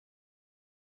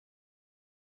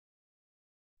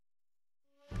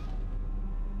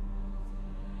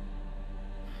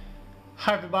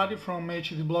Hi everybody from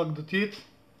hdblog.it.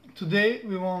 Today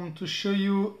we want to show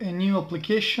you a new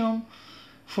application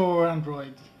for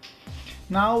Android.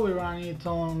 Now we run it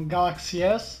on Galaxy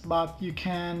S, but you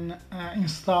can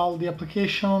install the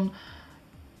application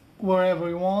wherever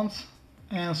you want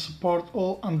and support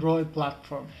all Android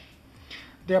platforms.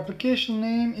 The application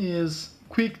name is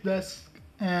QuickDesk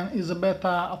and is a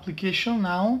beta application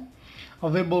now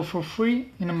available for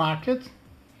free in the market.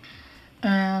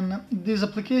 And this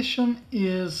application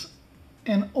is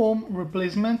an home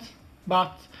replacement,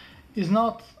 but is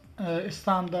not a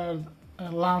standard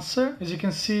Lancer. As you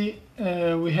can see,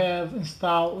 we have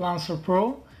installed Lancer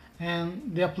Pro,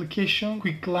 and the application,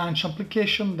 Quick Launch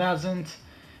application, doesn't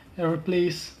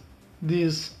replace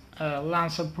this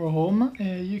Lancer Pro Home.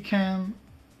 You can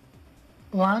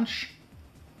launch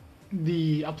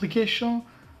the application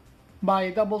by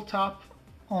double tap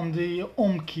on the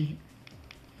home key.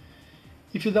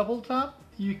 If you double tap,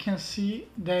 you can see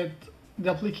that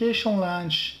the application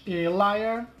launches a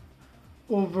layer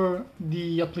over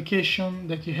the application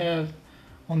that you have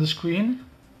on the screen.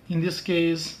 In this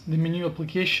case, the menu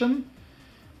application,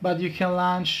 but you can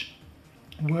launch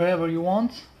wherever you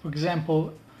want. For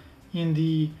example, in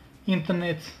the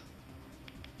internet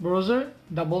browser,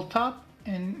 double tap,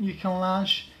 and you can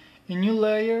launch a new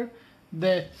layer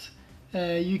that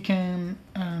you can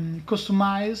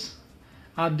customize,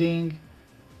 adding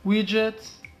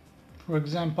widgets, for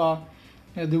example,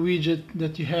 the widget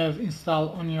that you have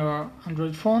installed on your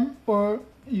Android phone, or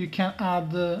you can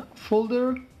add a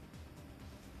folder,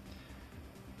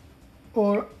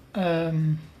 or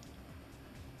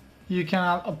you can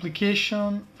add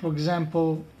application, for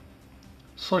example,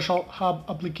 social hub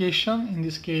application, in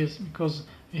this case because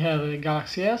you have a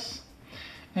Galaxy S,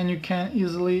 and you can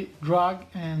easily drag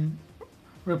and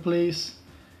replace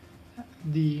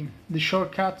the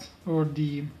shortcut or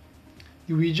the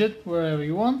widget wherever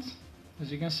you want,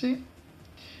 as you can see.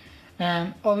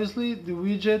 And obviously the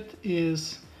widget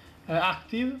is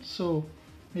active, so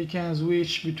you can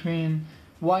switch between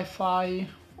Wi-Fi,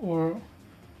 or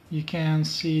you can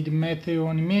see the meteo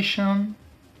animation,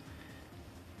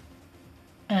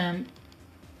 and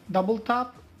double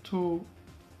tap to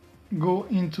go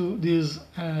into this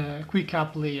quick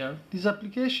app layer. This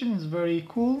application is very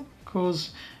cool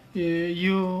because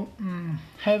you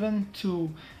haven't to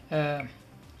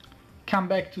come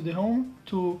back to the home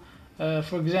to,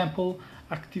 for example,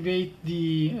 activate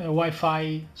the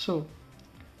Wi-Fi. So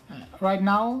right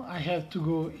now I have to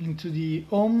go into the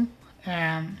home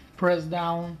and press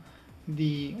down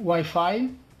the Wi-Fi,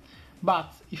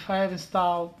 but if I have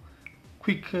installed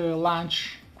QuickDesk,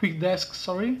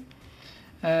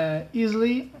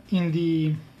 easily in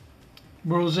the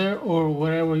browser or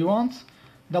wherever you want,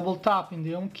 double tap in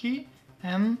the home key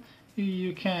and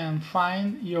you can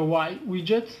find your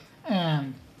widget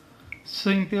and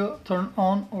simply turn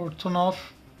on or turn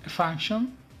off a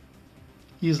function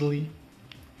easily.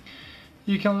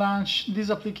 You can launch this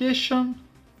application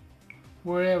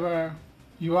wherever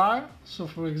you are. So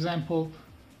for example,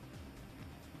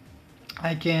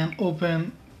 I can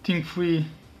open Think3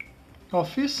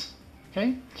 Office,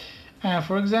 okay, and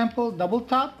for example double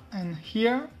tap, and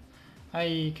here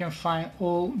I can find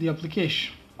all the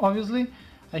application. Obviously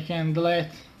I can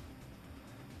delete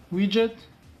widget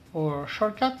or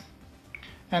shortcut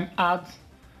and add,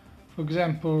 for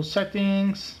example,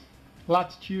 settings,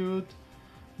 latitude,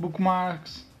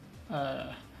 bookmarks,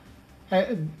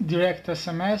 direct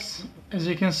SMS. As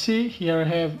you can see here I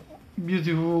have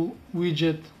beautiful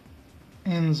widget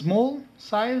in small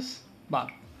size, but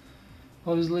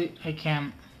obviously I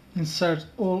can insert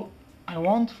all I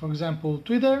want, for example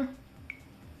Twitter,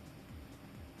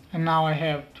 and now I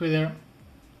have Twitter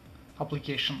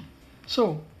application.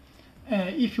 So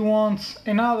if you want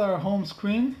another home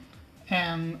screen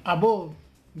and above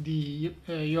the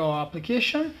your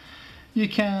application, you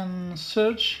can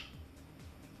search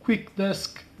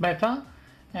QuickDesk Beta,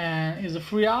 and is a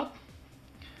free app,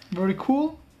 very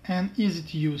cool and easy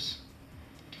to use.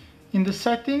 In the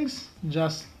settings,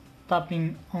 just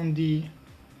tapping on the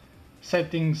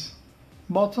settings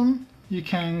button, you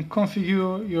can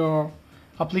configure your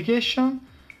application.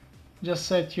 Just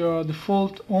set your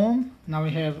default home. Now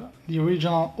we have the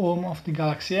original home of the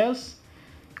Galaxy S,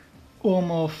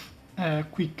 home of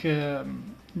QuickDesk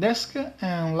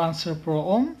and Lancer Pro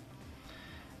Home,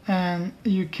 and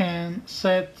you can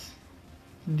set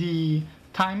the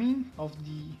timing of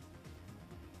the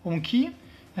home key,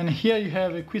 and here you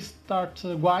have a quick start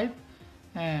guide,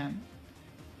 and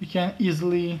you can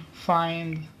easily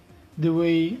find the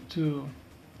way to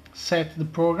set the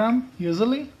program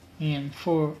easily in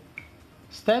 4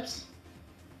 steps.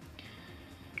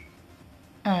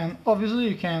 and obviously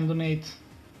you can donate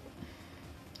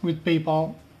with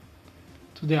PayPal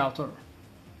to the author.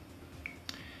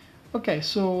 Okay,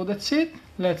 so that's it.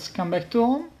 Let's come back to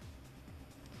home.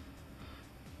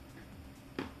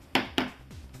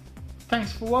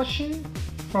 Thanks for watching.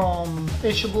 From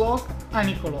hdblog, I'm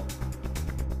Nicolo.